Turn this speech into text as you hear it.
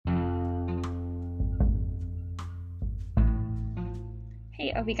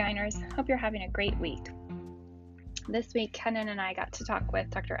Hey, OB-GYNers. Hope you're having a great week. This week, Kenan and I got to talk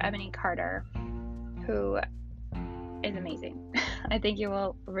with Dr. Ebony Carter, who is amazing. I think you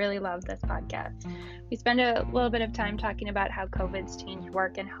will really love this podcast. We spend a little bit of time talking about how COVID's changed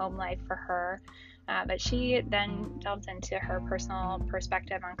work and home life for her, but she then delves into her personal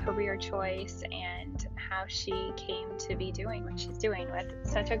perspective on career choice and how she came to be doing what she's doing with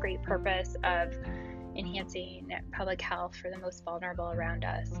such a great purpose of enhancing public health for the most vulnerable around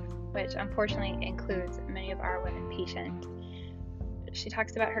us, which unfortunately includes many of our women patients. She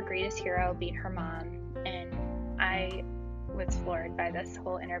talks about her greatest hero being her mom, and I was floored by this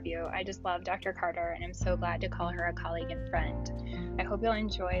whole interview. I just love Dr. Carter, and I'm so glad to call her a colleague and friend. I hope you'll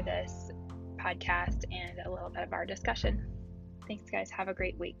enjoy this podcast and a little bit of our discussion. Thanks, guys. Have a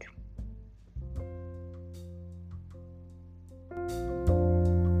great week.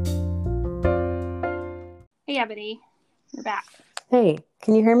 Hey, Ebony. You're back. Hey,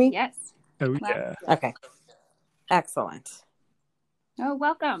 can you hear me? Yes. Oh, yeah. Okay. Excellent. Oh,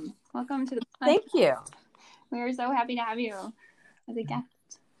 welcome. Welcome to the podcast. Thank you. We are so happy to have you as a guest.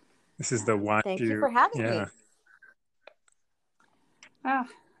 This is the one. Thank you for having me. Oh,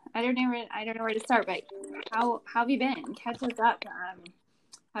 I don't know where to start, but how have you been? Catch us up.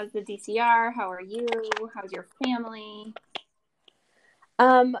 How's the DCR? How are you? How's your family?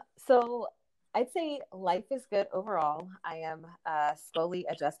 So I'd say life is good overall. I am slowly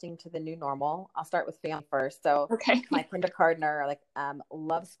adjusting to the new normal. I'll start with family first. So okay. My kindergartner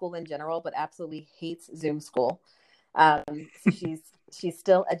loves school in general, but absolutely hates Zoom school. So she's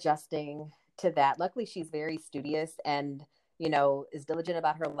still adjusting to that. Luckily, she's very studious and, is diligent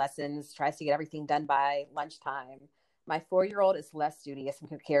about her lessons, tries to get everything done by lunchtime. My 4-year-old is less studious and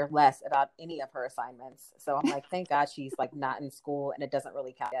could care less about any of her assignments. So I'm like, thank God she's not in school and it doesn't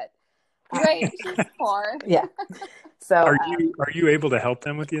really count yet. Right, she's 4. Yeah. So are you able to help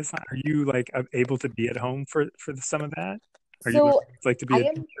them with the assignment? Are you able to be at home for some of that? Are you to be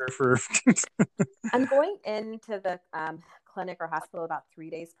a teacher for? I'm going into the clinic or hospital about 3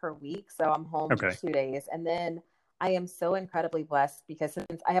 days per week, so I'm home 2 days, and then I am so incredibly blessed because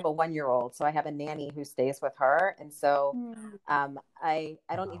since I have a 1-year-old, so I have a nanny who stays with her, and so I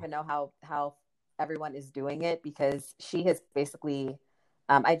don't even know how everyone is doing it because she has basically.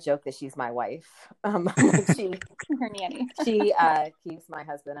 I joke that she's my wife. Her nanny. She keeps my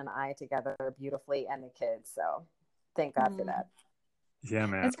husband and I together beautifully and the kids. So thank God for that. Yeah,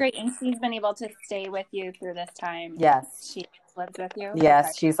 man. That's great. And she's been able to stay with you through this time. Yes. She lives with you? Yes.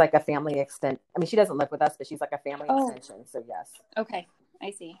 Okay. She's like a family extension. I mean, she doesn't live with us, but she's like a family extension. So yes. Okay.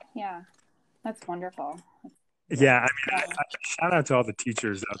 I see. Yeah. That's wonderful. Yeah. I mean, shout out to all the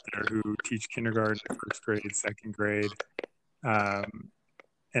teachers out there who teach kindergarten, first grade, second grade.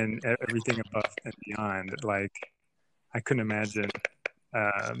 And everything above and beyond. Like, I couldn't imagine,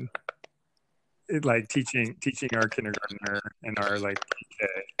 teaching our kindergartner and our PK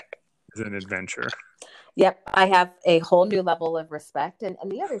is an adventure. Yep, I have a whole new level of respect. And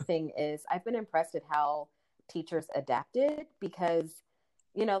the other thing is, I've been impressed at how teachers adapted because,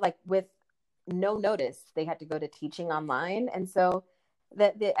 with no notice, they had to go to teaching online, and so.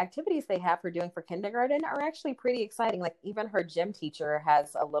 The activities they have her doing for kindergarten are actually pretty exciting. Like even her gym teacher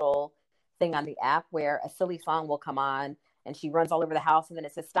has a little thing on the app where a silly song will come on and she runs all over the house and then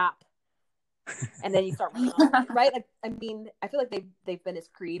it says stop. And then you start running on, right? I feel like they've been as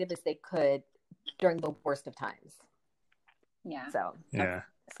creative as they could during the worst of times. Yeah. So they're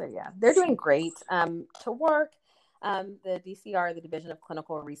doing great. To work, the DCR, the Division of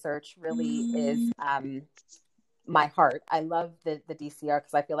Clinical Research, really is my heart. I love the DCR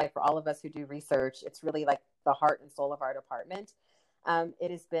because I feel like for all of us who do research, it's really like the heart and soul of our department.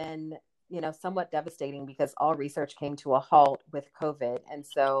 It has been, somewhat devastating because all research came to a halt with COVID. And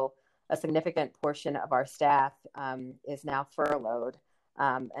so a significant portion of our staff is now furloughed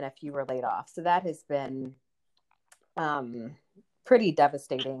and a few were laid off. So that has been pretty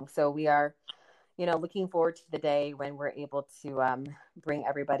devastating. So we are, looking forward to the day when we're able to bring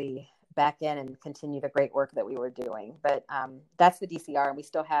everybody back in and continue the great work that we were doing. But that's the DCR, and we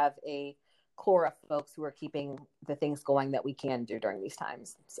still have a core of folks who are keeping the things going that we can do during these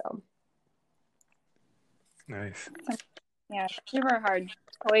times. So nice. Yeah, super hard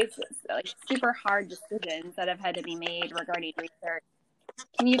choices, super hard decisions that have had to be made regarding research.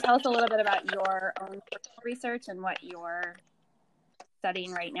 Can you tell us a little bit about your own personal research and what you're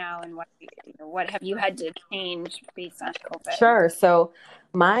studying right now, and what have you had to change based on COVID? Sure. So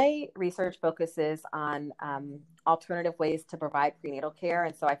my research focuses on alternative ways to provide prenatal care.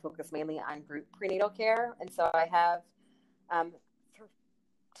 And so I focus mainly on group prenatal care. And so I have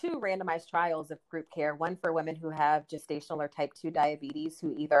two randomized trials of group care, one for women who have gestational or type 2 diabetes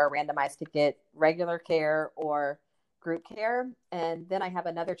who either are randomized to get regular care or group care. And then I have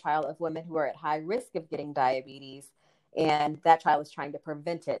another trial of women who are at high risk of getting diabetes. And that trial is trying to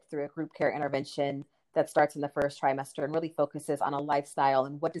prevent it through a group care intervention that starts in the first trimester and really focuses on a lifestyle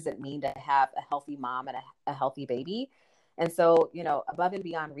and what does it mean to have a healthy mom and a healthy baby. And so, above and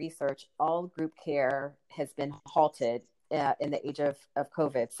beyond research, all group care has been halted in the age of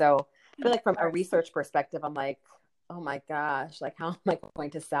COVID. So I feel like from a research perspective, I'm like, oh my gosh, like how am I going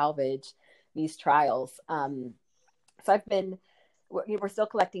to salvage these trials? So we're still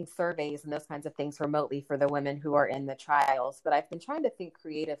collecting surveys and those kinds of things remotely for the women who are in the trials, but I've been trying to think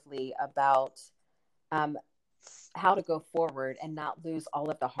creatively about how to go forward and not lose all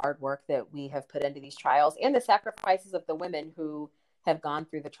of the hard work that we have put into these trials and the sacrifices of the women who have gone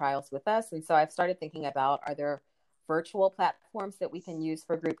through the trials with us. And so I've started thinking about, are there virtual platforms that we can use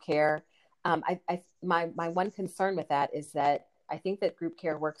for group care? My one concern with that is that I think that group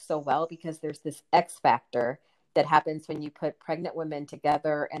care works so well because there's this X factor that happens when you put pregnant women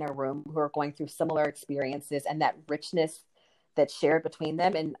together in a room who are going through similar experiences and that richness that's shared between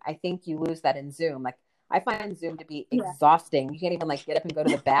them. And I think you lose that in Zoom. Like I find Zoom to be exhausting. You can't even get up and go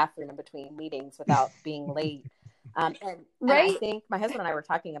to the bathroom in between meetings without being late. And I think my husband and I were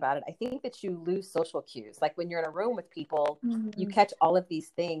talking about it. I think that you lose social cues. Like when you're in a room with people, you catch all of these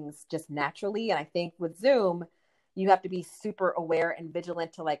things just naturally. And I think with Zoom, you have to be super aware and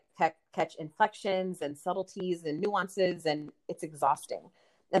vigilant to catch inflections and subtleties and nuances. And it's exhausting.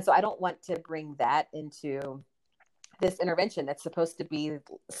 And so I don't want to bring that into this intervention that's supposed to be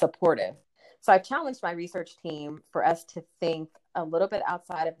supportive. So I've challenged my research team for us to think a little bit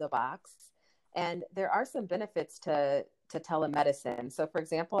outside of the box. And there are some benefits to telemedicine. So for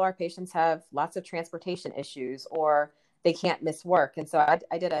example, our patients have lots of transportation issues or they can't miss work. And so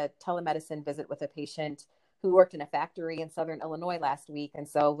I did a telemedicine visit with a patient who worked in a factory in Southern Illinois last week. And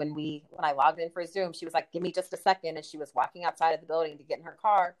so when I logged in for Zoom, she was like, give me just a second. And she was walking outside of the building to get in her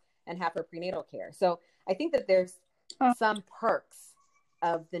car and have her prenatal care. So I think that there's some perks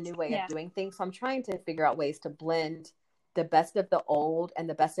of the new way of doing things. So I'm trying to figure out ways to blend the best of the old and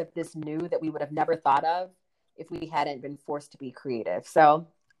the best of this new that we would have never thought of if we hadn't been forced to be creative. So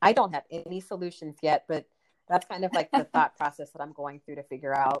I don't have any solutions yet, but that's kind of like the thought process that I'm going through to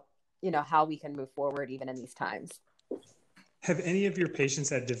figure out, how we can move forward even in these times. Have any of your patients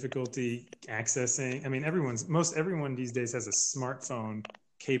had difficulty accessing? I mean, most everyone these days has a smartphone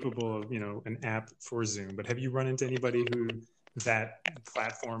capable of, an app for Zoom, but have you run into anybody who that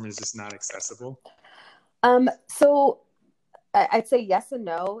platform is just not accessible? So I'd say yes and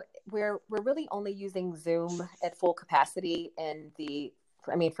no. We're really only using Zoom at full capacity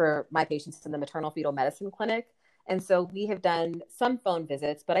for my patients in the maternal fetal medicine clinic. And so we have done some phone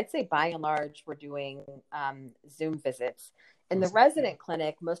visits, but I'd say by and large, we're doing Zoom visits. In the resident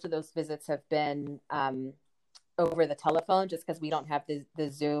clinic, most of those visits have been over the telephone just because we don't have the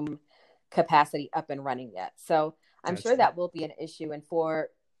Zoom capacity up and running yet. So I'm sure that will be an issue. And for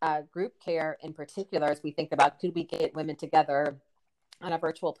group care in particular, as we think about, could we get women together on a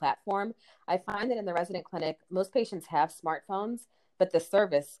virtual platform? I find that in the resident clinic, most patients have smartphones, but the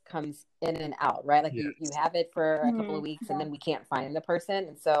service comes in and out, right? Like you have it for a couple of weeks and then we can't find the person.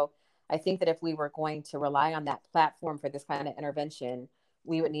 And so I think that if we were going to rely on that platform for this kind of intervention,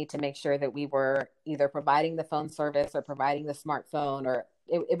 we would need to make sure that we were either providing the phone service or providing the smartphone, or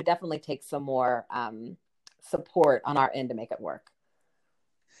it would definitely take some more support on our end to make it work.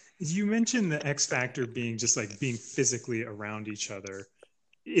 You mentioned the X factor being just like being physically around each other.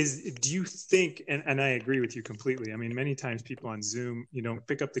 Do you think, and I agree with you completely. I mean, many times people on Zoom, you don't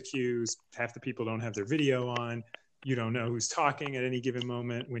pick up the cues. Half the people don't have their video on. You don't know who's talking at any given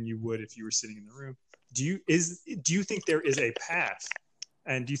moment when you would if you were sitting in the room. Do you think there is a path?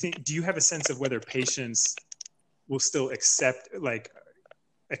 And do you have a sense of whether patients will still accept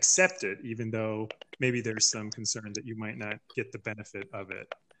it, even though maybe there's some concern that you might not get the benefit of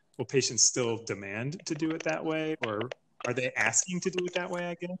it? Will patients still demand to do it that way, or are they asking to do it that way,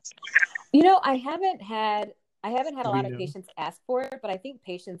 I guess? I haven't had a lot of patients ask for it, but I think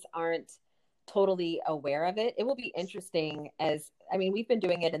patients aren't totally aware of it. It will be interesting we've been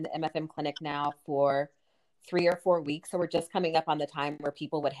doing it in the MFM clinic now for 3 or 4 weeks. So we're just coming up on the time where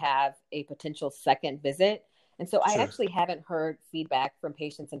people would have a potential second visit. And so I actually haven't heard feedback from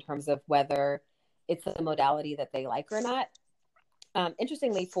patients in terms of whether it's a modality that they like or not.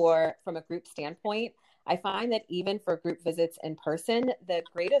 Interestingly, from a group standpoint, I find that even for group visits in person, the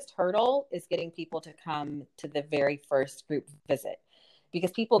greatest hurdle is getting people to come to the very first group visit.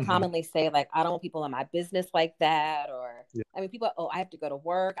 because people Mm-hmm. commonly say like, I don't want people in my business like that. Or, Yeah. I mean, people, I have to go to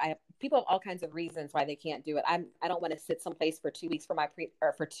work. People have all kinds of reasons why they can't do it. I don't want to sit someplace for 2 weeks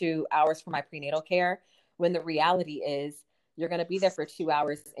for 2 hours for my prenatal care, when the reality is you're going to be there for 2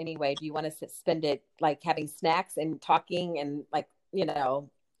 hours anyway. Do you want to spend it like having snacks and talking and like,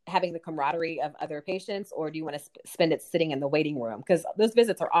 having the camaraderie of other patients, or do you want to spend it sitting in the waiting room? Because those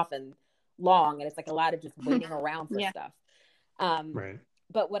visits are often long and it's like a lot of just waiting around for stuff. Right.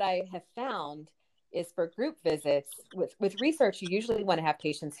 But what I have found is for group visits with research, you usually want to have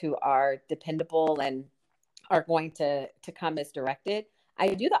patients who are dependable and are going to come as directed.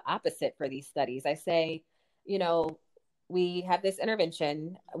 I do the opposite for these studies. I say, we have this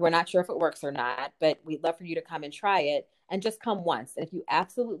intervention. We're not sure if it works or not, but we'd love for you to come and try it, and just come once. And if you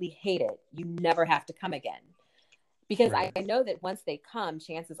absolutely hate it, you never have to come again. Because Right. I know that once they come,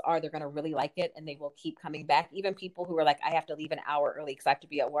 chances are they're going to really like it and they will keep coming back. Even people who are like, I have to leave an hour early because I have to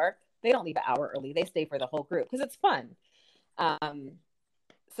be at work. They don't leave an hour early. They stay for the whole group because it's fun.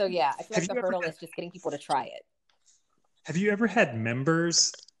 So yeah, I feel like the hurdle is just getting people to try it. Have you ever had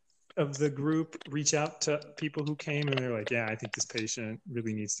members of the group reach out to people who came and they're like, yeah, I think this patient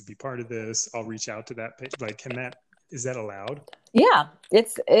really needs to be part of this. I'll reach out to that patient. Like, is that allowed? Yeah,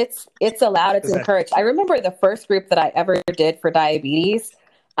 it's allowed. It's encouraged. I remember the first group that I ever did for diabetes.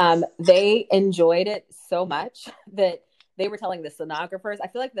 They enjoyed it so much that they were telling the sonographers. I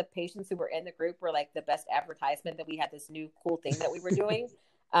feel like the patients who were in the group were like the best advertisement that we had this new cool thing that we were doing,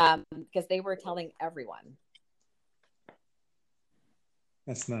 because they were telling everyone.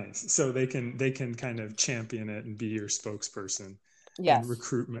 That's nice. So they can kind of champion it and be your spokesperson. Yes. And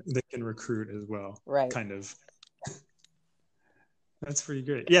recruitment. They can recruit as well. Right. Kind of. That's pretty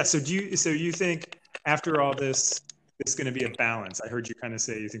great. Yeah. So you think after all this, it's going to be a balance? I heard you kind of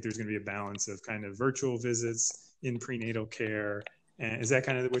say you think there's going to be a balance of kind of virtual visits in prenatal care. And is that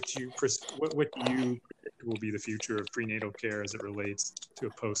kind of what do you predict will be the future of prenatal care as it relates to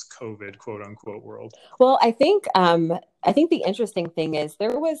a post-COVID quote unquote world? Well, I think the interesting thing is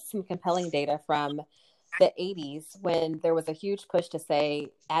there was some compelling data from the 80s when there was a huge push to say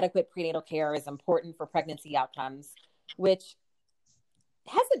adequate prenatal care is important for pregnancy outcomes, which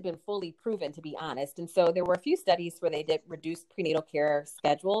hasn't been fully proven, to be honest. And so there were a few studies where they did reduced prenatal care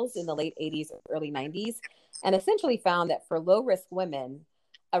schedules in the late 80s, early 90s, and essentially found that for low-risk women,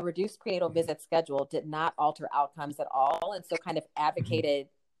 a reduced prenatal visit schedule did not alter outcomes at all. And so kind of advocated,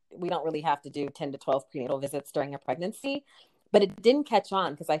 we don't really have to do 10 to 12 prenatal visits during a pregnancy. But it didn't catch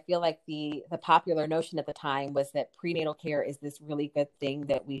on because I feel like the popular notion at the time was that prenatal care is this really good thing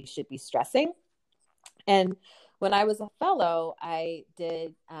that we should be stressing. And when I was a fellow, I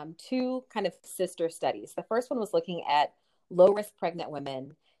did 2 kind of sister studies. The first one was looking at low-risk pregnant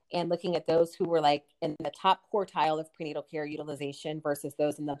women and looking at those who were like in the top quartile of prenatal care utilization versus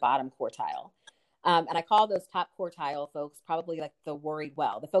those in the bottom quartile. And I call those top quartile folks probably like the worried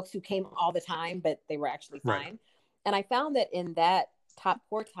well, the folks who came all the time, but they were actually fine. Right. And I found that in that top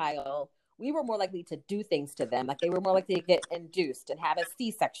quartile, we were more likely to do things to them. Like they were more likely to get induced and have a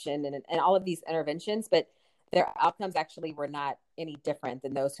C-section and all of these interventions, but their outcomes actually were not any different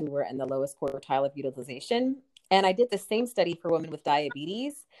than those who were in the lowest quartile of utilization. And I did the same study for women with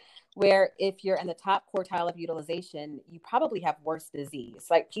diabetes, where if you're in the top quartile of utilization, you probably have worse disease.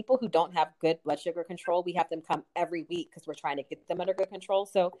 Like people who don't have good blood sugar control, we have them come every week because we're trying to get them under good control.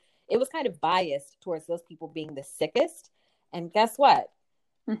 So it was kind of biased towards those people being the sickest. And guess what?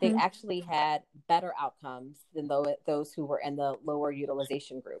 They actually had better outcomes than those who were in the lower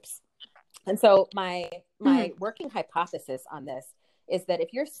utilization groups. And so my working hypothesis on this is that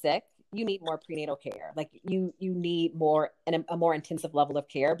if you're sick, you need more prenatal care. Like you need a more intensive level of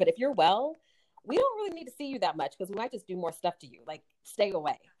care. But if you're well, we don't really need to see you that much because we might just do more stuff to you, like stay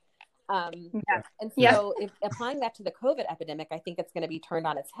away. And so if applying that to the COVID epidemic, I think it's going to be turned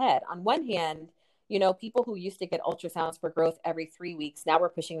on its head. On one hand, people who used to get ultrasounds for growth every 3 weeks, now we're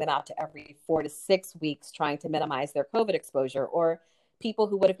pushing them out to every 4 to 6 weeks, trying to minimize their COVID exposure. Or people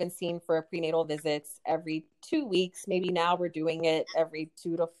who would have been seen for prenatal visits every 2 weeks, maybe now we're doing it every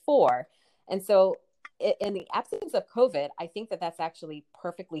 2 to 4. And so in the absence of COVID, I think that that's actually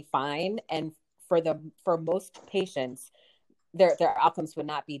perfectly fine. And for most patients, their outcomes would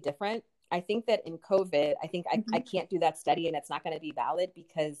not be different. I think that in COVID, I can't do that study and it's not going to be valid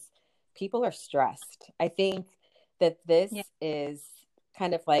because people are stressed. I think that this is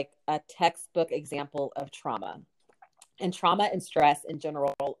kind of like a textbook example of trauma. And trauma and stress in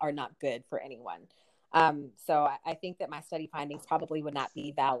general are not good for anyone. So I think that my study findings probably would not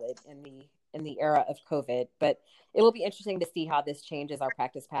be valid in the era of COVID, but it will be interesting to see how this changes our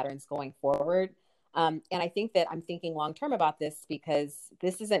practice patterns going forward. And I think that I'm thinking long-term about this because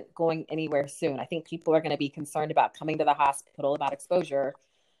this isn't going anywhere soon. I think people are going to be concerned about coming to the hospital about exposure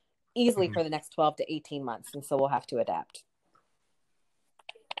easily for the next 12 to 18 months. And so we'll have to adapt.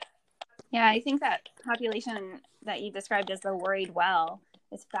 Yeah, I think that population that you described as the worried well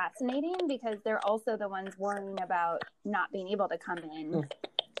is fascinating because they're also the ones worrying about not being able to come in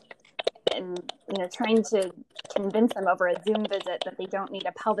and, trying to convince them over a Zoom visit that they don't need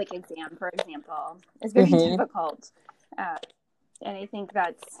a pelvic exam, for example, is very difficult. And I think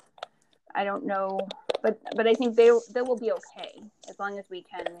I don't know, but I think they will be okay as long as we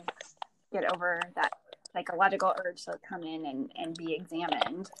can get over that psychological urge to come in and be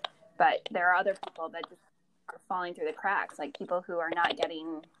examined. But there are other people that just are falling through the cracks, like people who are not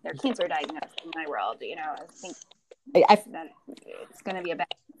getting their cancer diagnosed in my world. I think that it's going to be a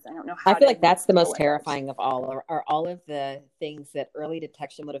balance. I don't know how. I feel like that's the most terrifying of all, are all of the things that early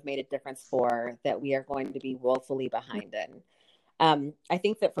detection would have made a difference for that we are going to be woefully behind in. I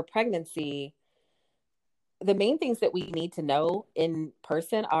think that for pregnancy, the main things that we need to know in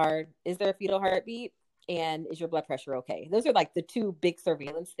person are, is there a fetal heartbeat? And is your blood pressure okay? Those are like the two big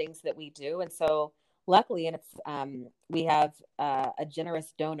surveillance things that we do. And so luckily, and it's we have a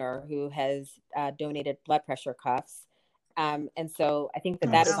generous donor who has donated blood pressure cuffs. And so I think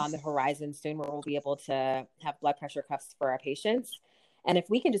that is on the horizon soon, where we'll be able to have blood pressure cuffs for our patients. And if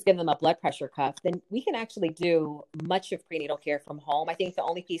we can just give them a blood pressure cuff, then we can actually do much of prenatal care from home. I think the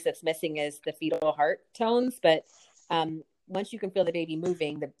only piece that's missing is the fetal heart tones. But once you can feel the baby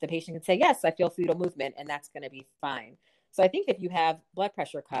moving, the patient can say, yes, I feel fetal movement, and that's going to be fine. So I think if you have blood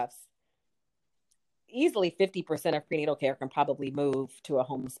pressure cuffs, easily 50% of prenatal care can probably move to a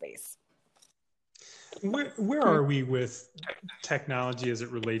home space. Where are we with technology as it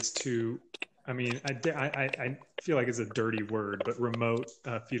relates to, I mean, I feel like it's a dirty word, but remote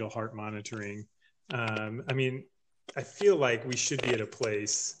fetal heart monitoring. I mean, I feel like we should be at a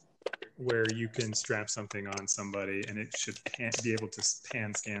place where you can strap something on somebody and it should be able to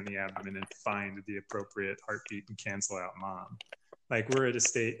pan scan the abdomen and find the appropriate heartbeat and cancel out mom. Like, we're at a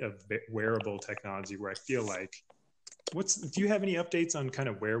state of wearable technology where I feel like, do you have any updates on kind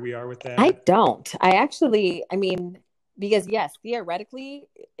of where we are with that? I don't. Because yes, theoretically,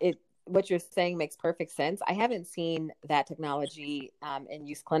 what you're saying makes perfect sense. I haven't seen that technology in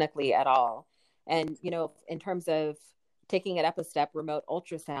use clinically at all. And, in terms of taking it up a step, remote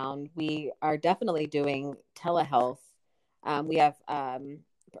ultrasound, we are definitely doing telehealth. We have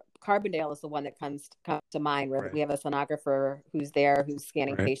Carbondale is the one that comes to mind, where we have a sonographer who's there, who's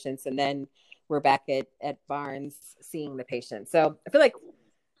scanning patients, and then we're back at Barnes seeing the patient. So I feel like,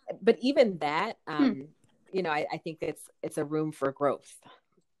 but even that, I think it's a room for growth.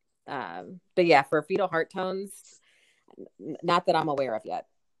 But yeah, for fetal heart tones, not that I'm aware of yet.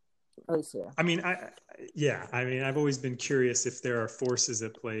 I mean, I've always been curious if there are forces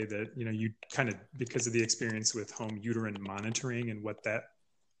at play that, you kind of, because of the experience with home uterine monitoring and what that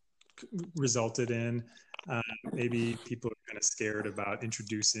resulted in, maybe people are kind of scared about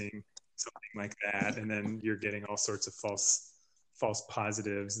introducing something like that, and then you're getting all sorts of false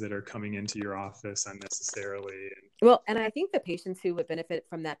positives that are coming into your office unnecessarily. Well, and I think the patients who would benefit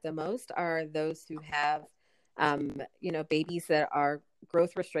from that the most are those who have babies that are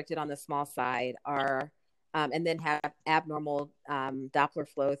growth restricted on the small side, and then have abnormal Doppler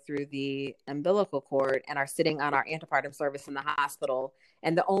flow through the umbilical cord and are sitting on our antepartum service in the hospital.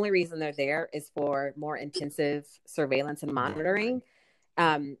 And the only reason they're there is for more intensive surveillance and monitoring.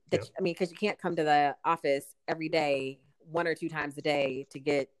 Because you can't come to the office every day, 1 or 2 times a day, to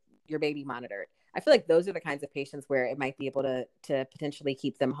get your baby monitored. I feel like those are the kinds of patients where it might be able to potentially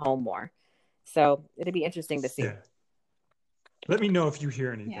keep them home more. So it'd be interesting to see. Yeah. Let me know if you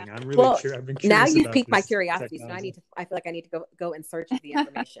hear anything. Yeah. I'm really curious. I've been curious. Now you've piqued my curiosity, technology. So I feel like I need to go in search of the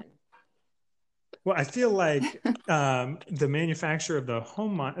information. Well, I feel like the manufacturer of the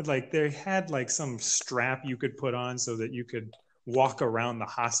home, they had some strap you could put on so that you could walk around the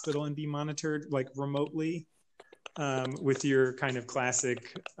hospital and be monitored remotely with your kind of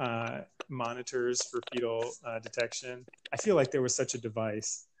classic monitors for fetal detection. I feel like there was such a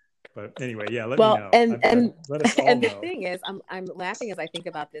device. But anyway, yeah, let me know. And let us all know. The thing is, I'm laughing as I think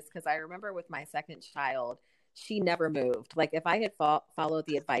about this, because I remember with my second child, she never moved. Like, if I had followed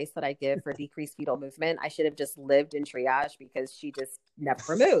the advice that I give for decreased fetal movement, I should have just lived in triage, because she just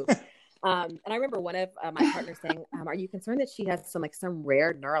never moved. And I remember one of my partners saying, are you concerned that she has some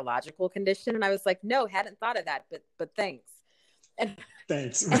rare neurological condition? And I was like, no, hadn't thought of that, but thanks. And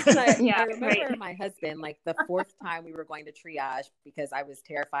thanks. And I remember my husband, the 4th time we were going to triage, because I was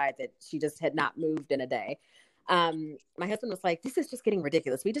terrified that she just had not moved in a day. My husband was like, this is just getting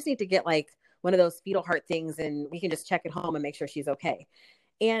ridiculous. We just need to get one of those fetal heart things, and we can just check at home and make sure she's okay.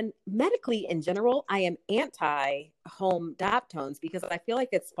 And medically in general, I am anti home daptones because I feel like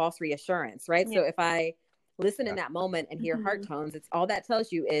it's false reassurance, right? Yeah. So if I listen in that moment and hear heart tones, it's all that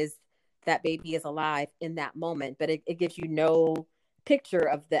tells you is that baby is alive in that moment, but it gives you no picture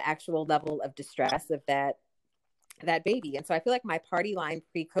of the actual level of distress of that baby. And so I feel like my party line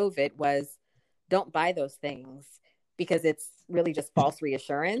pre-COVID was, don't buy those things because it's really just false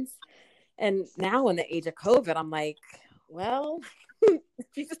reassurance. And now in the age of COVID, I'm like, well, you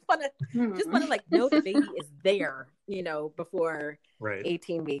just want to like know the baby is there, before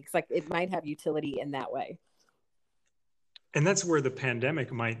 18 weeks. Like it might have utility in that way. And that's where the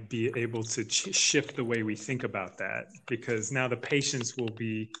pandemic might be able to shift the way we think about that, because now the patients will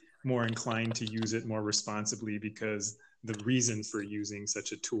be more inclined to use it more responsibly because the reason for using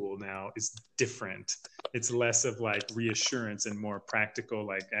such a tool now is different. It's less of like reassurance and more practical,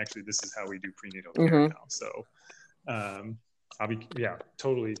 like actually this is how we do prenatal care now. So I'll be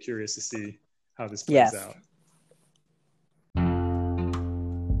totally curious to see how this plays out.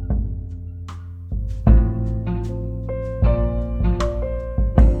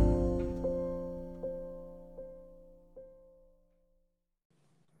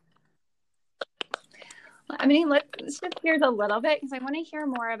 I mean, let's shift gears a little bit because I want to hear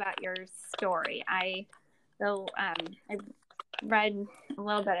more about your story. I read a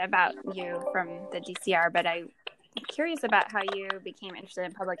little bit about you from the DCR, but I'm curious about how you became interested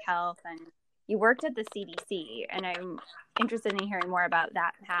in public health, and you worked at the CDC, and I'm interested in hearing more about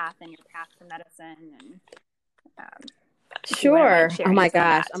that path and your path to medicine. And sure. Oh my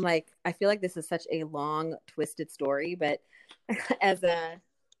gosh. I feel like this is such a long, twisted story, but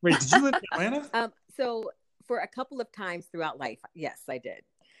Wait, did you live in Atlanta? So for a couple of times throughout life, yes, I did.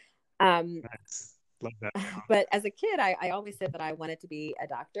 Nice. Love that. But as a kid, I always said that I wanted to be a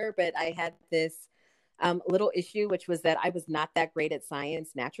doctor, but I had this little issue, which was that I was not that great at science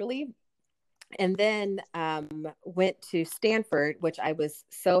naturally. And then went to Stanford, which I was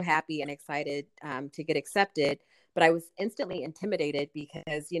so happy and excited to get accepted, but I was instantly intimidated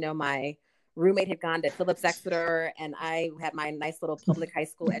because, my roommate had gone to Phillips Exeter and I had my nice little public high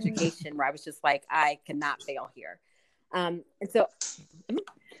school education where I was just like, I cannot fail here. And so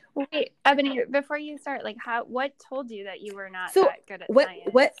wait, Ebony, before you start, like what told you that you were not that good at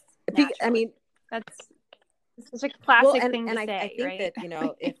science? That's such a classic thing to say, I think right?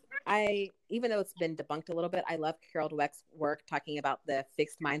 that, even though it's been debunked a little bit, I love Carol Dweck's work talking about the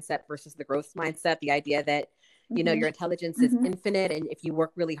fixed mindset versus the growth mindset, the idea that your intelligence is infinite. And if you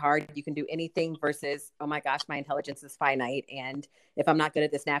work really hard, you can do anything versus, oh my gosh, my intelligence is finite. And if I'm not good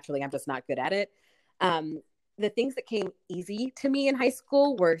at this naturally, I'm just not good at it. The things that came easy to me in high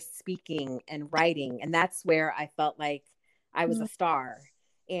school were speaking and writing. And that's where I felt like I was a star.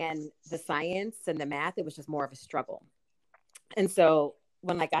 And the science and the math, it was just more of a struggle. And so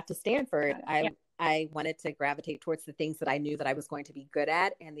when I got to Stanford, I wanted to gravitate towards the things that I knew that I was going to be good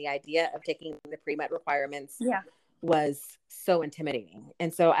at. And the idea of taking the pre-med requirements was so intimidating.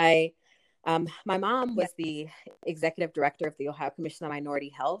 And so my mom was the executive director of the Ohio Commission on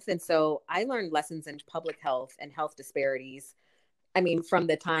Minority Health. And so I learned lessons in public health and health disparities. I mean, from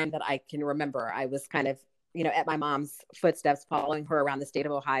the time that I can remember, I was kind of, at my mom's footsteps, following her around the state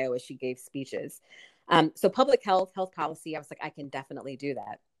of Ohio as she gave speeches. So public health policy, I was like, I can definitely do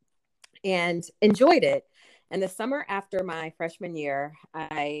that. And enjoyed it. And the summer after my freshman year,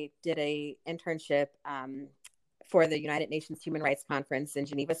 I did an internship for the United Nations Human Rights Conference in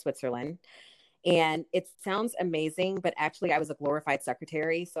Geneva, Switzerland. And it sounds amazing, but actually I was a glorified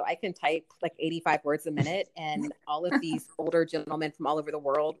secretary. So I can type like 85 words a minute. And all of these older gentlemen from all over the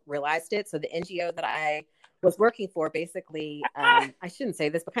world realized it. So the NGO that I was working for basically, I shouldn't say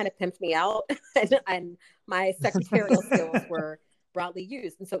this, but kind of pimped me out. and my secretarial skills were broadly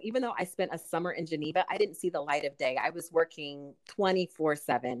used. And so even though I spent a summer in Geneva, I didn't see the light of day. I was working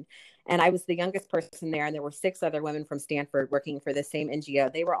 24/7 and I was the youngest person there. And there were 6 other women from Stanford working for the same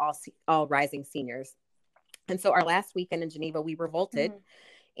NGO. They were all rising seniors. And so our last weekend in Geneva, we revolted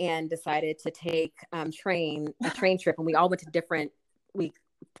and decided to take a train trip. And we all went to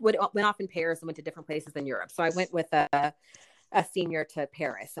went off in pairs and went to different places in Europe. So I went with a senior to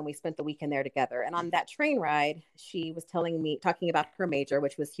Paris and we spent the weekend there together. And on that train ride, she was talking about her major,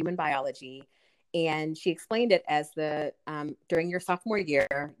 which was human biology. And she explained it as during your sophomore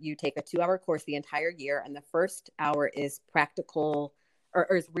year, you take a 2-hour course the entire year. And the first hour is practical or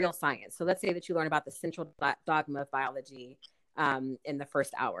is real science. So let's say that you learn about the central dogma of biology in the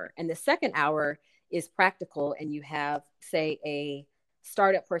first hour. And the second hour is practical. And you have, say, a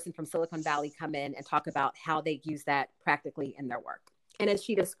startup person from Silicon Valley come in and talk about how they use that practically in their work. And as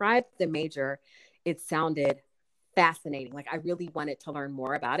she described the major, it sounded fascinating. Like I really wanted to learn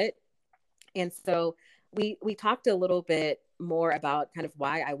more about it. And so we talked a little bit more about kind of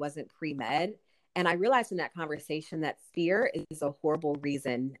why I wasn't pre-med. And I realized in that conversation that fear is a horrible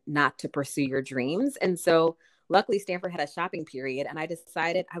reason not to pursue your dreams. And so luckily Stanford had a shopping period, and I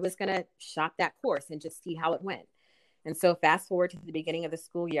decided I was going to shop that course and just see how it went. And so fast forward to the beginning of the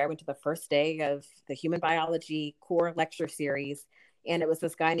school year, I went to the first day of the human biology core lecture series. And it was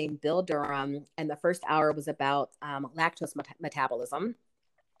this guy named Bill Durham. And the first hour was about lactose metabolism.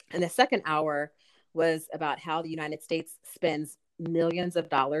 And the second hour was about how the United States spends millions of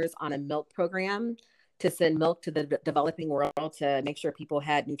dollars on a milk program to send milk to the developing world to make sure people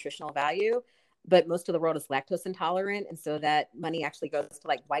had nutritional value. But most of the world is lactose intolerant. And so that money actually goes to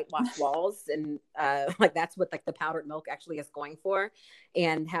like whitewash walls. And like that's what like the powdered milk actually is going for.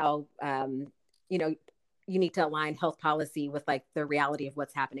 And how, you know, you need to align health policy with like the reality of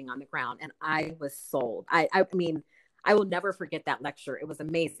what's happening on the ground. And I was sold. I mean, I will never forget that lecture. It was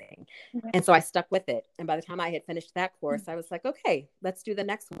amazing. And so I stuck with it. And by the time I had finished that course, I was like, okay, let's do the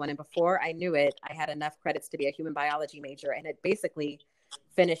next one. And before I knew it, I had enough credits to be a human biology major. And it basically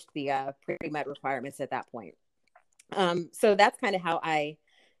finished the pre-med requirements at that point. So that's kind of how I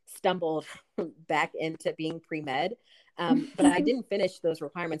stumbled back into being pre-med. But I didn't finish those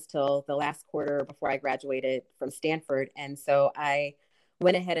requirements till the last quarter before I graduated from Stanford. And so I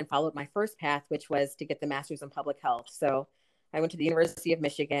went ahead and followed my first path, which was to get the master's in public health. So I went to the University of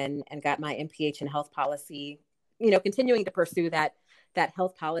Michigan and got my MPH in health policy, you know, continuing to pursue that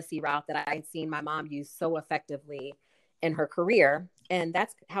health policy route that I had seen my mom use so effectively in her career. And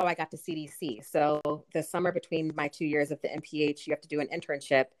that's how I got to CDC. So the summer between my 2 years of the MPH, you have to do an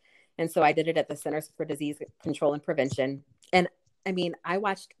internship. And so I did it at the Centers for Disease Control and Prevention. And I mean, I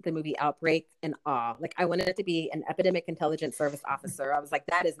watched the movie Outbreak in awe. Like I wanted to be an epidemic intelligence service officer. I was like,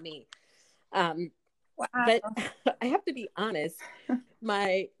 that is me. Wow. But I have to be honest,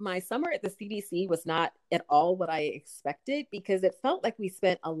 my summer at the CDC was not at all what I expected, because it felt like we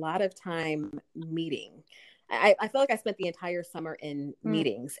spent a lot of time meeting. I felt like I spent the entire summer in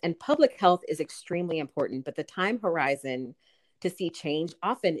meetings, and public health is extremely important, but the time horizon to see change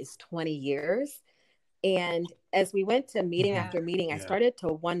often is 20 years. And as we went to meeting after meeting, I started to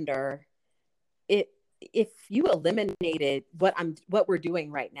wonder if you eliminated what we're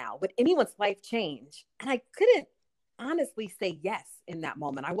doing right now, would anyone's life change? And I couldn't honestly say yes in that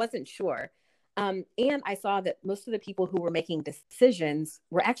moment. I wasn't sure. And I saw that most of the people who were making decisions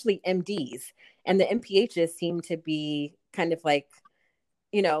were actually MDs, and the MPHs seemed to be kind of like,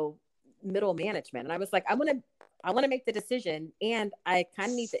 you know, middle management. And I was like, I want to make the decision, and I kind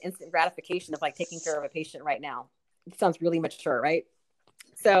of need the instant gratification of like taking care of a patient right now. It sounds really mature, right?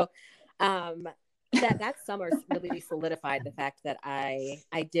 So that summer really solidified the fact that I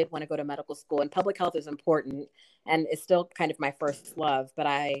did want to go to medical school, and public health is important and it's still kind of my first love, but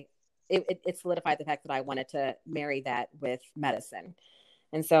it solidified the fact that I wanted to marry that with medicine.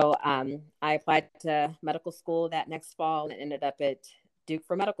 And so I applied to medical school that next fall and ended up at Duke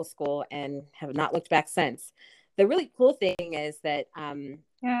for medical school and have not looked back since. The really cool thing is that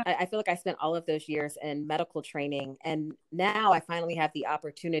I feel like I spent all of those years in medical training, and now I finally have the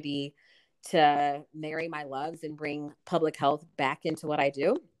opportunity to marry my loves and bring public health back into what I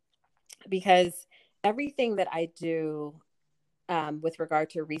do, because everything that I do with regard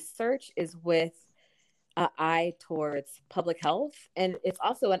to research is with an eye towards public health. And it's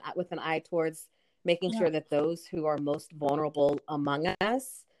also with an eye towards making sure that those who are most vulnerable among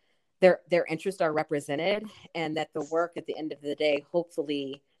us, their interests are represented, and that the work at the end of the day,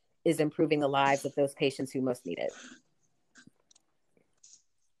 hopefully, is improving the lives of those patients who most need it.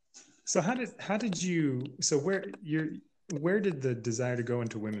 So where did the desire to go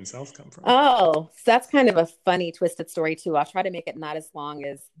into women's health come from? Oh, so that's kind of a funny, twisted story too. I'll try to make it not as long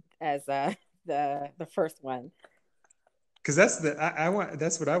as the first one. Because that's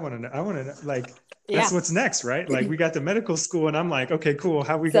what I want to know. I want to know, like, that's what's next, right? Like, we got the medical school, and I'm like, okay, cool.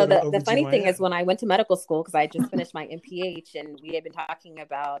 How we go to OBGYN? The funny thing is, when I went to medical school, because I just finished my MPH, and we had been talking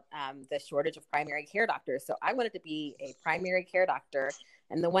about the shortage of primary care doctors. So I wanted to be a primary care doctor.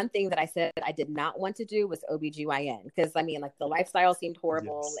 And the one thing that I said I did not want to do was OBGYN, because I mean, like, the lifestyle seemed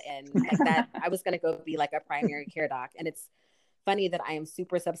horrible, and like that, I was going to go be like a primary care doc. And it's funny that I am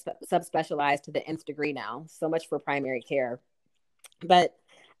super subspecialized to the nth degree now. So much for primary care. But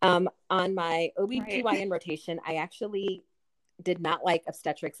on my OBGYN rotation, I actually did not like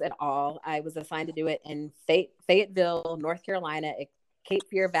obstetrics at all. I was assigned to do it in Fayetteville, North Carolina, at Cape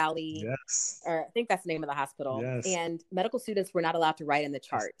Fear Valley, or I think that's the name of the hospital. And medical students were not allowed to write in the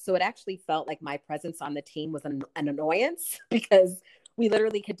chart. So it actually felt like my presence on the team was an annoyance, because we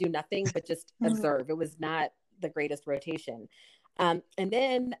literally could do nothing but just observe. It was not the greatest rotation. And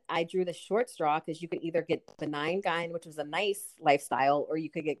then I drew the short straw because you could either get benign gyn, which was a nice lifestyle, or you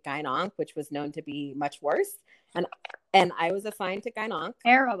could get gyn-onc, which was known to be much worse. And I was assigned to gyn-onc.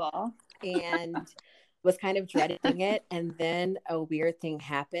 Terrible. And was kind of dreading it. And then a weird thing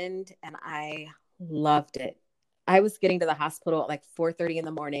happened and I loved it. I was getting to the hospital at like 4:30 in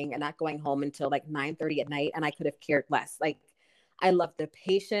the morning and not going home until like 9:30 at night. And I could have cared less. Like, I loved the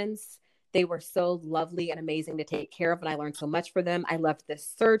patients. They were so lovely and amazing to take care of. And I learned so much for them. I loved the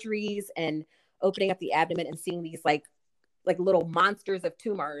surgeries and opening up the abdomen and seeing these like little monsters of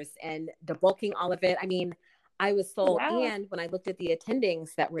tumors and debulking all of it. I mean, I was sold. Wow. And when I looked at the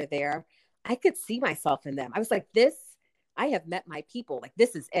attendings that were there, I could see myself in them. I was like, I have met my people. Like,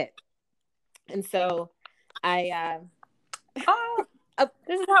 this is it. And so this is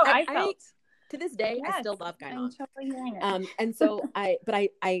how I felt. To this day, Yes, I still love gyn-onc. I'm totally hearing it. And so I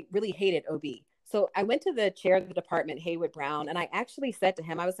really hated OB. So I went to the chair of the department, Haywood Brown, and I actually said to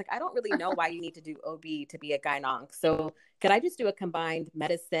him, I was like, I don't really know why you need to do OB to be a gyn-onc. So could I just do a combined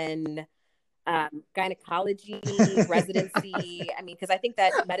medicine, gynecology residency? I mean, because I think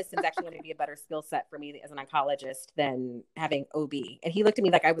that medicine is actually going to be a better skill set for me as an oncologist than having OB. And he looked at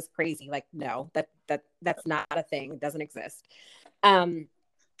me like I was crazy. Like, no, that's not a thing. It doesn't exist.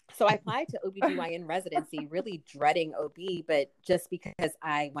 So I applied to OBGYN residency, really dreading OB, but just because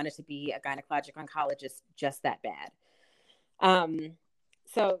I wanted to be a gynecologic oncologist just that bad.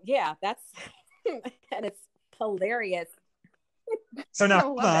 So yeah, that's, and it's hilarious. So now,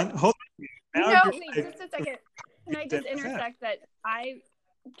 hold on. No, wait, just a second. Can I just intersect that I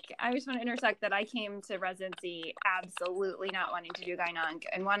just want to intersect that I came to residency absolutely not wanting to do gyn-onc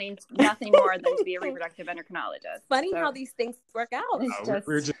and wanting nothing more than to be a reproductive endocrinologist. Funny how these things work out.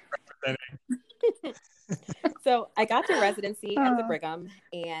 We're just representing. So I got to residency at the Brigham,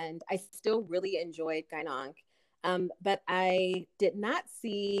 and I still really enjoyed gyn-onc. But I did not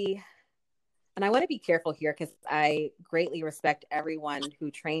see, and I want to be careful here because I greatly respect everyone who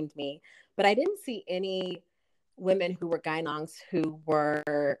trained me, but I didn't see any women who were gyn-oncs who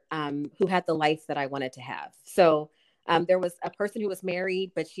who had the life that I wanted to have. So there was a person who was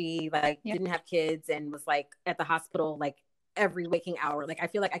married, but she didn't have kids and was like at the hospital like every waking hour. Like, I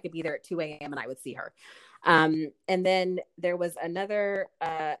feel like I could be there at 2 a.m. and I would see her. And then there was another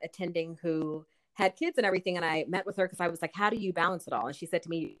attending who had kids and everything. And I met with her because I was like, how do you balance it all? And she said to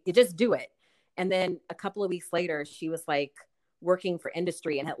me, you just do it. And then a couple of weeks later, she was like working for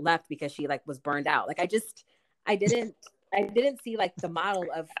industry and had left because she like was burned out. Like, I didn't see like the model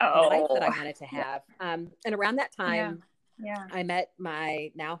of the life that I wanted to have. And around that time, I met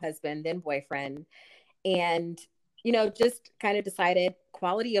my now husband, then boyfriend, and, just kind of decided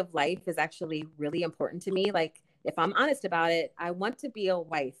quality of life is actually really important to me. Like, if I'm honest about it, I want to be a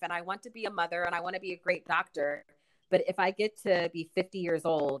wife and I want to be a mother and I want to be a great doctor. But if I get to be 50 years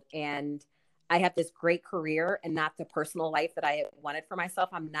old and I have this great career and not the personal life that I wanted for myself,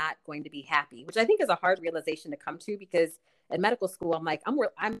 I'm not going to be happy, which I think is a hard realization to come to, because at medical school, I'm like,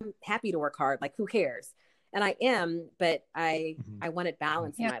 I'm happy to work hard. Like, who cares? And I am, but I wanted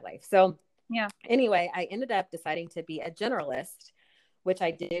balance in my life. So anyway, I ended up deciding to be a generalist, which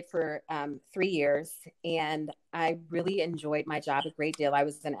I did for 3 years. And I really enjoyed my job a great deal. I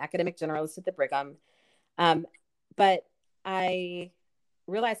was an academic generalist at the Brigham. But I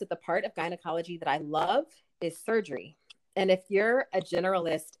realized that the part of gynecology that I love is surgery. And if you're a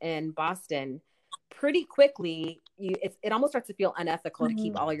generalist in Boston, pretty quickly, it almost starts to feel unethical to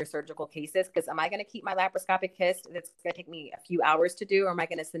keep all your surgical cases. Because am I going to keep my laparoscopic cyst that's going to take me a few hours to do, or am I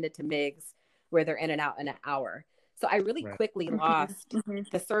going to send it to MIGS where they're in and out in an hour? So I really quickly lost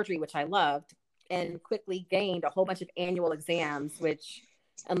the surgery, which I loved, and quickly gained a whole bunch of annual exams, which,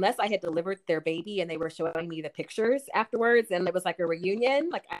 unless I had delivered their baby and they were showing me the pictures afterwards and it was like a reunion,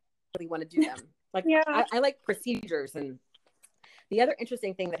 like, I really want to do them. Like, I like procedures. And the other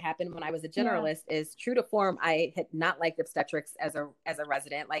interesting thing that happened when I was a generalist is, true to form, I had not liked obstetrics as a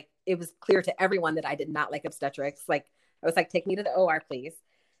resident. Like, it was clear to everyone that I did not like obstetrics. Like, I was like, take me to the OR, please.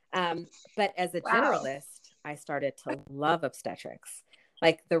 But as a generalist, I started to love obstetrics.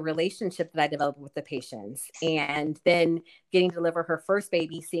 Like, the relationship that I developed with the patients, and then getting to deliver her first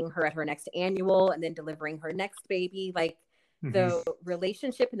baby, seeing her at her next annual, and then delivering her next baby. Like, the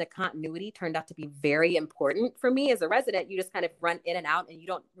relationship and the continuity turned out to be very important for me. As a resident, you just kind of run in and out and you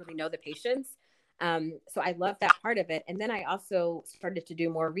don't really know the patients. So I love that part of it. And then I also started to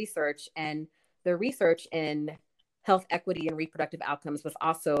do more research, and the research in health equity and reproductive outcomes was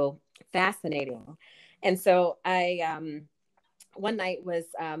also fascinating. And so I one night was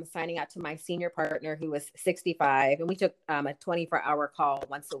signing out to my senior partner who was 65, and we took a 24-hour call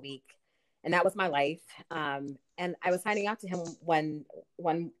once a week, and that was my life. And I was signing out to him one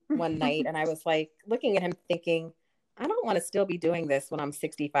night, and I was like looking at him thinking, I don't want to still be doing this when I'm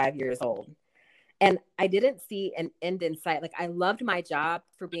 65 years old. And I didn't see an end in sight. Like, I loved my job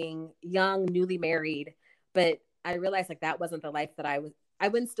for being young, newly married, but I realized like that wasn't the life that I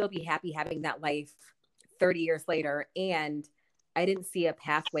wouldn't still be happy having that life 30 years later. And I didn't see a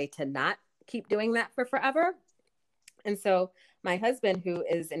pathway to not keep doing that for forever. And so my husband, who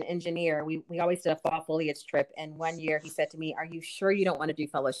is an engineer, we always did a fall foliage trip. And one year he said to me, are you sure you don't want to do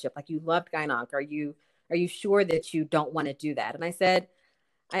fellowship? Like, you loved gyn-onc. Are you sure that you don't want to do that? And I said,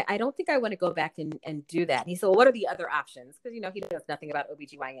 I don't think I want to go back and do that. And he said, well, what are the other options? Because, he knows nothing about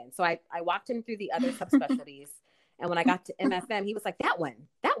OBGYN. So I walked him through the other subspecialties. And when I got to MFM, he was like, that one,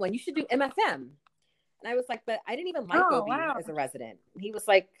 you should do MFM. And I was like, but I didn't even like OB as a resident. And he was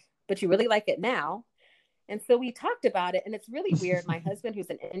like, but you really like it now. And so we talked about it. And it's really weird. My husband, who's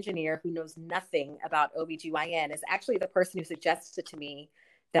an engineer who knows nothing about OBGYN, is actually the person who suggested to me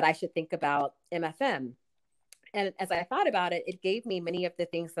that I should think about MFM. And as I thought about it, it gave me many of the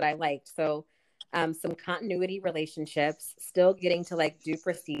things that I liked. So some continuity relationships, still getting to like do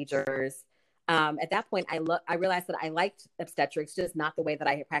procedures. At that point, I realized that I liked obstetrics, just not the way that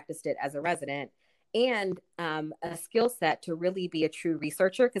I had practiced it as a resident, and a skill set to really be a true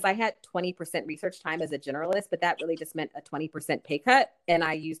researcher, because I had 20% research time as a generalist, but that really just meant a 20% pay cut. And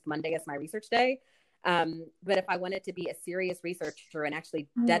I used Monday as my research day. But if I wanted to be a serious researcher and actually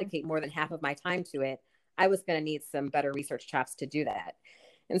dedicate more than half of my time to it, I was going to need some better research chops to do that.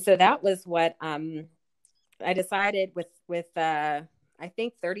 And so that was what I decided with I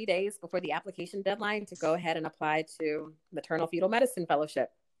think 30 days before the application deadline to go ahead and apply to maternal fetal medicine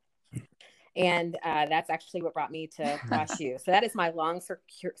fellowship. And that's actually what brought me to WashU. So that is my long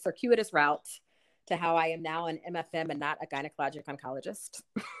circuitous route to how I am now an MFM and not a gynecologic oncologist.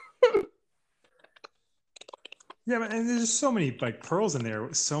 Yeah, and there's so many like pearls in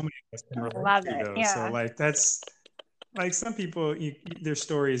there. So many of us can relate Love to it. those. Yeah. So like that's like some people, their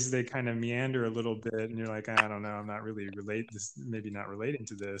stories, they kind of meander a little bit, and you're like, I don't know, I'm not really maybe not relating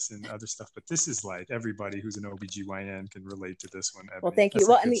to this and other stuff. But this is like everybody who's an OBGYN can relate to this one. Ebony. Well, thank you. That's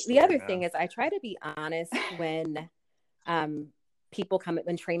Well, a and good the story, other man. thing is, I try to be honest when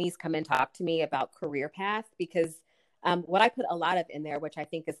when trainees come and talk to me about career path, because what I put a lot of in there, which I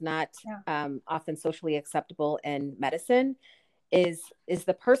think is not often socially acceptable in medicine, is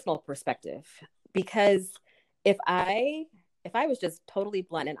the personal perspective. Because if I was just totally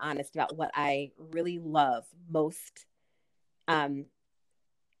blunt and honest about what I really love most,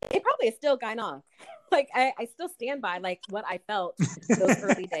 it probably is still gyn-onc. Like I still stand by like what I felt those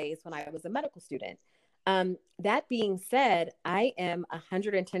early days when I was a medical student. That being said, I am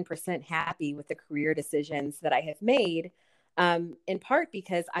 110% happy with the career decisions that I have made, in part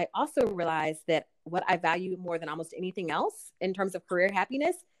because I also realized that what I value more than almost anything else in terms of career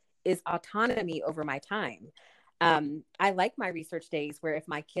happiness is autonomy over my time. I like my research days where if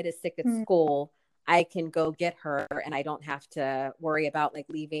my kid is sick at school, I can go get her and I don't have to worry about like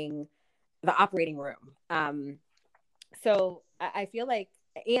leaving the operating room. So I feel like,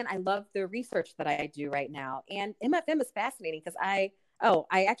 and I love the research that I do right now. And MFM is fascinating because I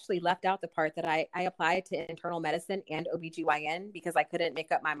actually left out the part that I applied to internal medicine and OBGYN because I couldn't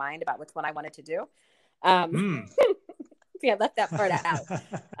make up my mind about which one I wanted to do. Yeah, I left that part out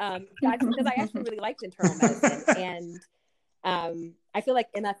because I actually really liked internal medicine. And I feel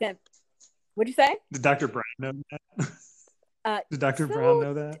like MFM, what'd you say? Did Dr. Brown know that? Did Dr. Brown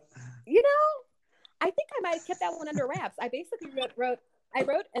know that? I think I might have kept that one under wraps. I basically wrote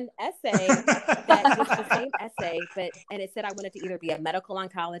an essay that was the same essay, and it said I wanted to either be a medical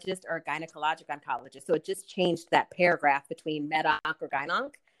oncologist or a gynecologic oncologist. So it just changed that paragraph between med-onc or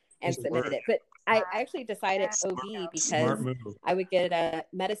gyn-onc and submitted it. But I actually decided OB because I would get a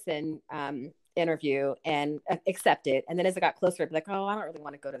medicine interview and accept it. And then as I got closer, I'd be like, oh, I don't really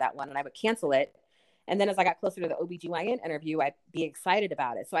want to go to that one. And I would cancel it. And then as I got closer to the OBGYN interview, I'd be excited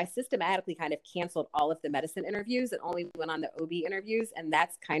about it. So I systematically kind of canceled all of the medicine interviews and only went on the OB interviews. And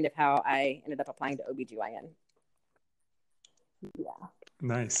that's kind of how I ended up applying to OBGYN. Yeah.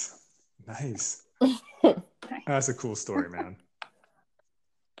 Nice. That's a cool story, man.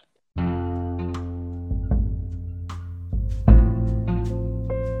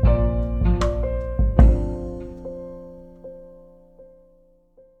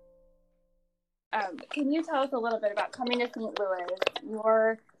 Can you tell us a little bit about coming to St. Louis,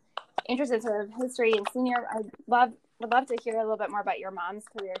 your interest in sort of history and senior? Would love to hear a little bit more about your mom's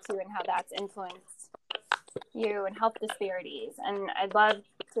career too and how that's influenced you and health disparities. And I'd love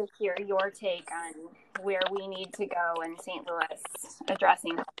to hear your take on where we need to go in St. Louis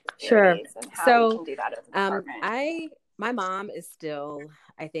addressing health disparities and how we can do that as a department. My mom is still,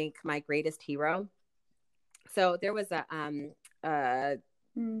 I think, my greatest hero. So there was it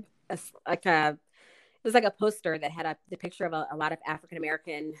was like a poster that had the picture of a lot of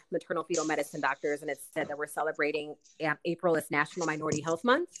African-American maternal fetal medicine doctors. And it said that we're celebrating April as National Minority Health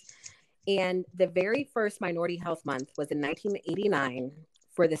Month. And the very first Minority Health Month was in 1989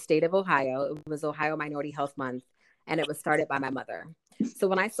 for the state of Ohio. It was Ohio Minority Health Month. And it was started by my mother. So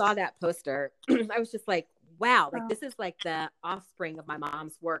when I saw that poster, I was just like, wow, like this is like the offspring of my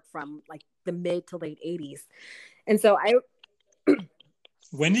mom's work from like the mid to late 80s. And so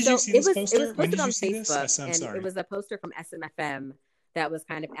when did you see this poster? It was posted on Facebook, I'm and sorry. It was a poster from SMFM that was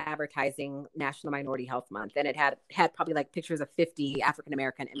kind of advertising National Minority Health Month, and it had probably like pictures of 50 African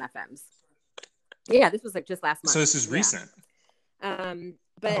American MFMs. Yeah, this was like just last month. So this is recent.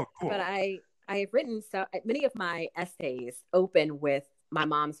 But I have written so many of my essays open with my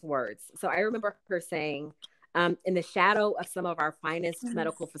mom's words. So I remember her saying, in the shadow of some of our finest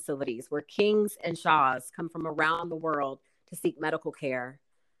medical facilities, where kings and shahs come from around the world to seek medical care,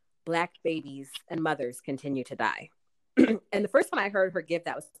 Black babies and mothers continue to die. And the first time I heard her give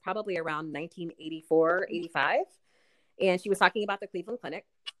that was probably around 1984, 85. And she was talking about the Cleveland Clinic.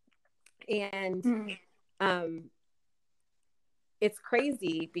 And it's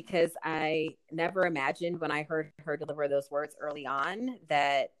crazy because I never imagined when I heard her deliver those words early on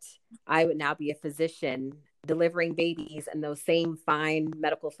that I would now be a physician delivering babies in those same fine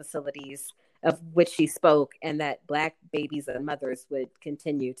medical facilities of which she spoke, and that Black babies and mothers would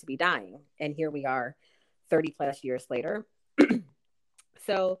continue to be dying. And here we are 30 plus years later.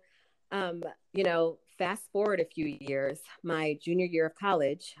 So, fast forward a few years, my junior year of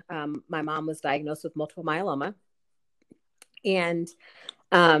college, my mom was diagnosed with multiple myeloma. And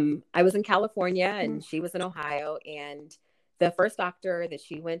I was in California and she was in Ohio. And the first doctor that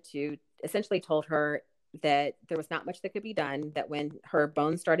she went to essentially told her that there was not much that could be done, that when her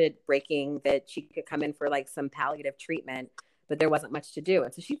bones started breaking, that she could come in for like some palliative treatment, but there wasn't much to do.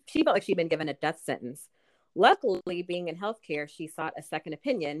 And so she felt like she'd been given a death sentence. Luckily, being in healthcare, she sought a second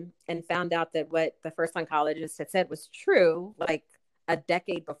opinion and found out that what the first oncologist had said was true, like a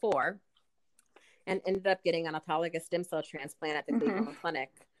decade before, and ended up getting an autologous stem cell transplant at the Cleveland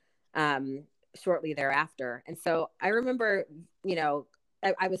Clinic shortly thereafter. And so I remember,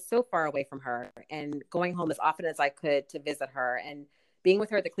 I was so far away from her and going home as often as I could to visit her and being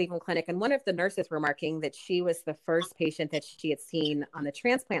with her at the Cleveland Clinic. And one of the nurses remarking that she was the first patient that she had seen on the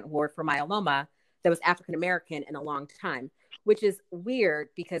transplant ward for myeloma that was African-American in a long time, which is weird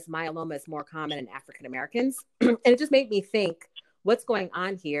because myeloma is more common in African-Americans. And it just made me think, what's going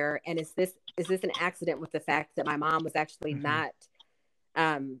on here? And is this an accident with the fact that my mom was actually not,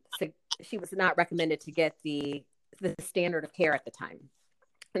 she was not recommended to get the standard of care at the time.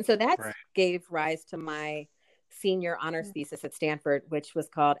 And so that gave rise to my senior honors thesis at Stanford, which was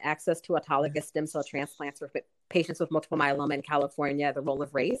called Access to Autologous Stem Cell Transplants for Patients with Multiple Myeloma in California, the Role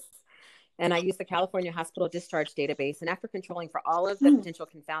of Race. And I used the California Hospital Discharge Database. And after controlling for all of the potential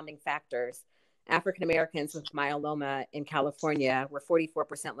confounding factors, African Americans with myeloma in California were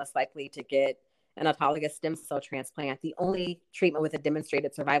 44% less likely to get an autologous stem cell transplant, the only treatment with a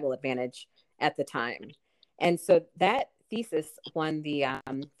demonstrated survival advantage at the time. And so that thesis won the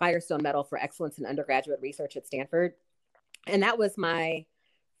Firestone Medal for Excellence in Undergraduate Research at Stanford. And that was my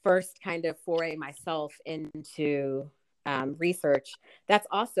first kind of foray myself into research. That's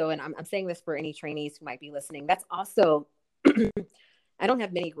also, and I'm saying this for any trainees who might be listening, that's also, I don't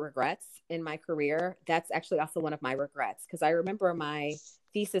have many regrets in my career. That's actually also one of my regrets, because I remember my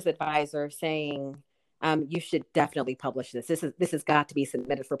thesis advisor saying, you should definitely publish this. This has got to be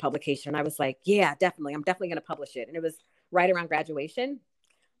submitted for publication. And I was like, yeah, definitely. I'm definitely going to publish it. And it was right around graduation.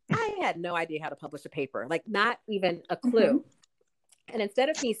 I had no idea how to publish a paper, like not even a clue. And instead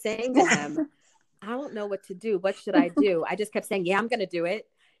of me saying to him, I don't know what to do, what should I do? I just kept saying, yeah, I'm going to do it.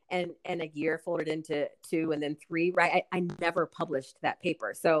 And a year folded into 2 and then 3, right? I never published that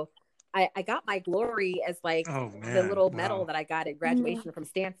paper. So I got my glory as like the little medal that I got at graduation from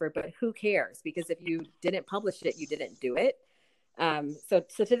Stanford, but who cares? Because if you didn't publish it, you didn't do it. So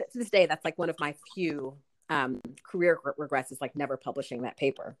to this day, that's like one of my few career regrets, is like never publishing that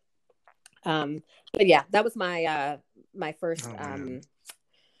paper. But yeah, that was my my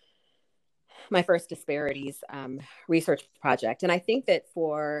first disparities research project. And I think that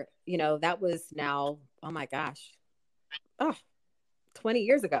for, that was now, 20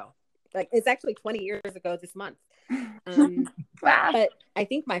 years ago. Like, it's actually 20 years ago this month. Wow. But I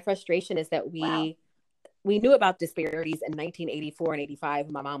think my frustration is that we we knew about disparities in 1984 and 85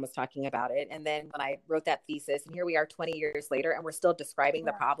 when my mom was talking about it. And then when I wrote that thesis, and here we are 20 years later, and we're still describing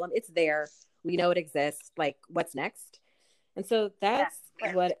the problem. It's there. We know it exists. Like, what's next? And so that's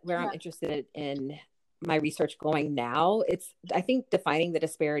where I'm interested in my research going now. I think defining the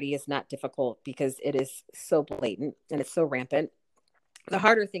disparity is not difficult because it is so blatant and it's so rampant. The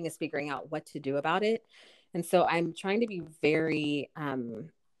harder thing is figuring out what to do about it. And so I'm trying to be very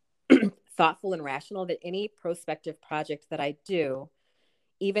thoughtful and rational that any prospective project that I do,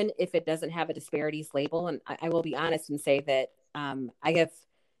 even if it doesn't have a disparities label, and I will be honest and say that I have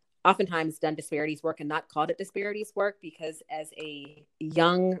oftentimes done disparities work and not called it disparities work because as a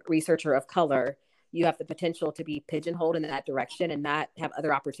young researcher of color, you have the potential to be pigeonholed in that direction and not have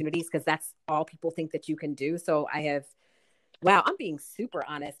other opportunities because that's all people think that you can do. So wow, I'm being super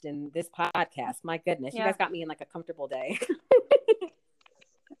honest in this podcast. My goodness, you guys got me in like a comfortable day.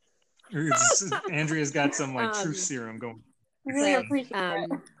 Andrea's got some like truth serum going. Really appreciate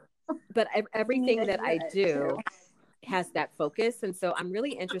it. But everything that I do has that focus. And so I'm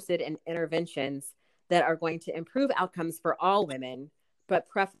really interested in interventions that are going to improve outcomes for all women, but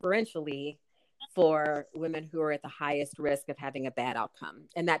preferentially for women who are at the highest risk of having a bad outcome.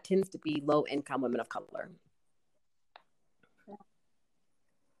 And that tends to be low income women of color.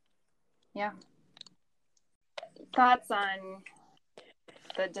 Yeah. Thoughts on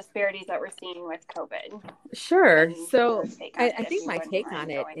the disparities that we're seeing with COVID? Sure. So I think my take on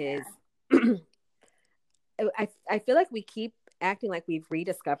it is I feel like we keep acting like we've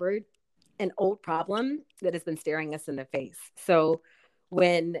rediscovered an old problem that has been staring us in the face. So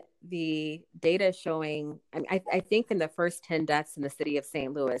when the data is showing, I think in the first 10 deaths in the city of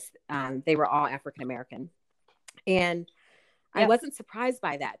St. Louis, they were all African-American. And I wasn't surprised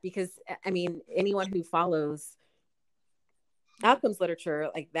by that because, I mean, anyone who follows outcomes literature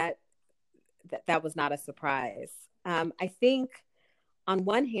like that was not a surprise. I think on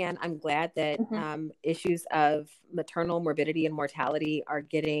one hand, I'm glad that issues of maternal morbidity and mortality are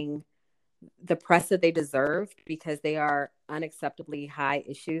getting the press that they deserve because they are unacceptably high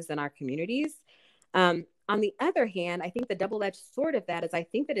issues in our communities. On the other hand, I think the double-edged sword of that is I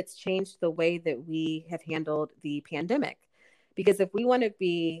think that it's changed the way that we have handled the pandemic. Because if we want to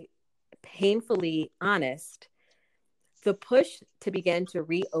be painfully honest, the push to begin to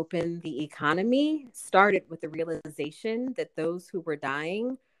reopen the economy started with the realization that those who were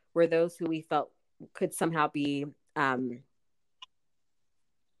dying were those who we felt could somehow be, I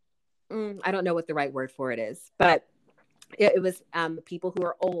don't know what the right word for it is, but it was people who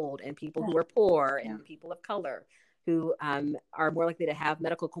are old and people who are poor and people of color who are more likely to have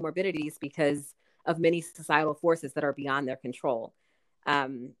medical comorbidities because of many societal forces that are beyond their control.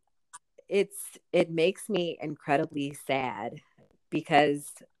 It makes me incredibly sad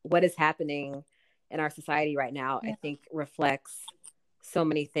because what is happening in our society right now, I think reflects so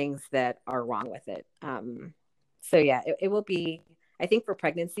many things that are wrong with it. So yeah, it will be, I think for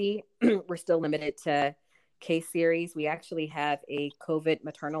pregnancy, we're still limited to case series. We actually have a COVID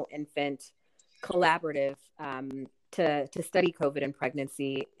maternal infant collaborative to study COVID and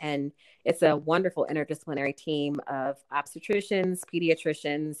pregnancy. And it's a wonderful interdisciplinary team of obstetricians,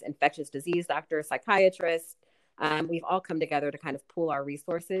 pediatricians, infectious disease doctors, psychiatrists. We've all come together to kind of pool our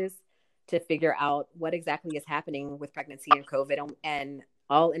resources to figure out what exactly is happening with pregnancy and COVID. And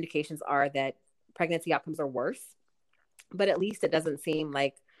all indications are that pregnancy outcomes are worse, but at least it doesn't seem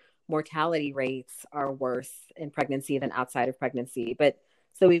like mortality rates are worse in pregnancy than outside of pregnancy. But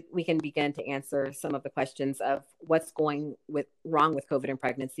so we can begin to answer some of the questions of what's wrong with COVID and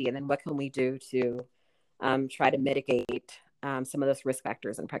pregnancy, and then what can we do to try to mitigate some of those risk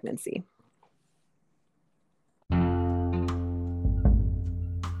factors in pregnancy.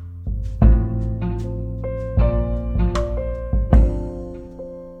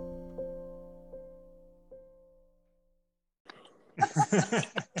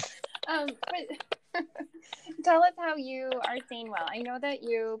 Tell us how you are staying well. I know that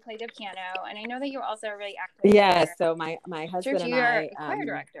you play the piano, and I know that you also are really active. Yeah, so my husband Church, and you're I a choir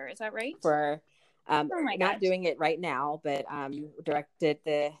director, is that right? For not doing it right now, but directed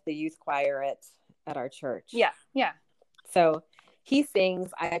the youth choir at our church. Yeah. So he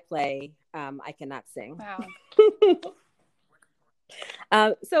sings, I play. I cannot sing. Wow.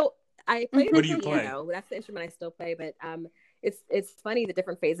 So I play What the do you piano. play? That's the instrument I still play, but it's funny the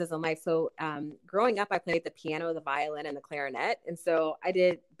different phases in life. So growing up, I played the piano, the violin, and the clarinet, and so I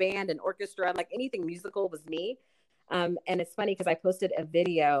did band and orchestra. Like anything musical was me. And it's funny because I posted a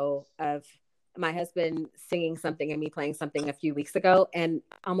video of my husband singing something and me playing something a few weeks ago, and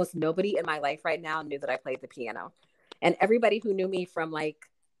almost nobody in my life right now knew that I played the piano. And everybody who knew me from like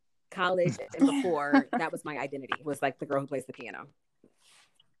college and before, that was my identity, was like the girl who plays the piano.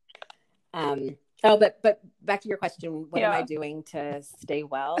 But back to your question, what am I doing to stay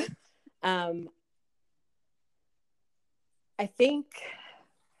well? I think,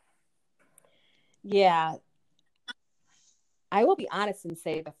 I will be honest and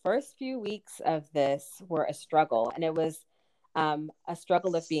say the first few weeks of this were a struggle. And it was a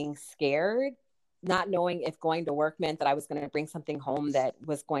struggle of being scared, not knowing if going to work meant that I was going to bring something home that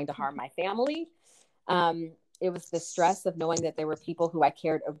was going to harm my family. It was the stress of knowing that there were people who I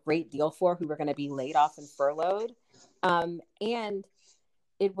cared a great deal for who were going to be laid off and furloughed. And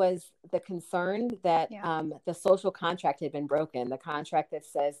it was the concern that the social contract had been broken, the contract that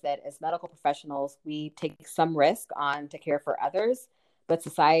says that as medical professionals, we take some risk on to care for others, but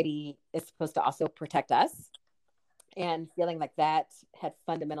society is supposed to also protect us. And feeling like that had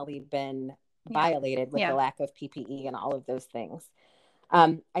fundamentally been violated with the lack of PPE and all of those things.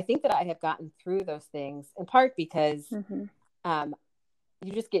 I think that I have gotten through those things in part because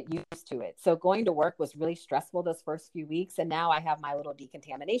you just get used to it. So going to work was really stressful those first few weeks. And now I have my little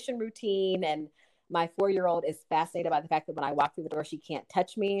decontamination routine. And my 4-year-old is fascinated by the fact that when I walk through the door, she can't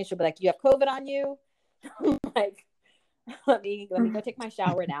touch me. She'll be like, "Do you have COVID on you?" Like, let me go take my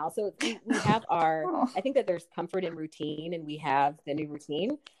shower now. So we have I think that there's comfort in routine, and we have the new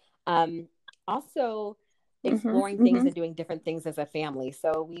routine. Also exploring things and doing different things as a family.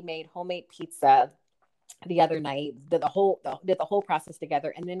 So we made homemade pizza the other night, did the whole process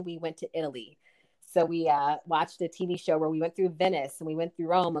together. And then we went to Italy. So we watched a TV show where we went through Venice and we went through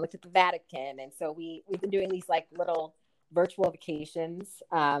Rome and looked at the Vatican. And so we've been doing these like little virtual vacations.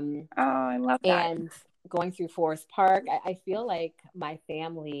 I love that. And going through Forest Park. I feel like my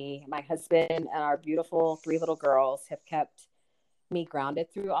family, my husband, and our beautiful 3 little girls have kept me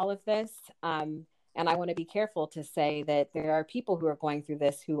grounded through all of this. And I want to be careful to say that there are people who are going through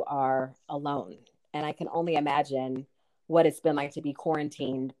this who are alone. And I can only imagine what it's been like to be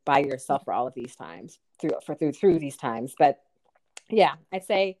quarantined by yourself for all of these times, through these times. But yeah, I'd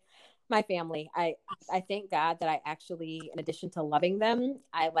say my family, I thank God that I actually, in addition to loving them,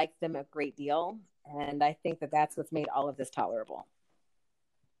 I like them a great deal. And I think that that's what's made all of this tolerable.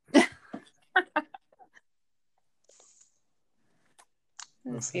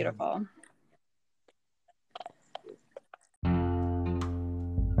 That's beautiful.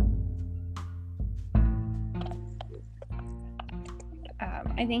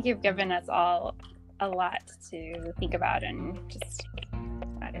 I think you've given us all a lot to think about and just,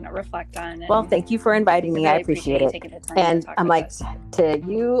 I don't know, reflect on. Well, thank you for inviting me. I appreciate it. And I'm like, to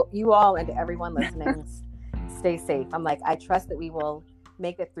you all and to everyone listening, stay safe. I'm like, I trust that we will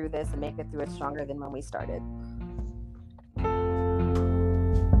make it through this and make it through it stronger than when we started.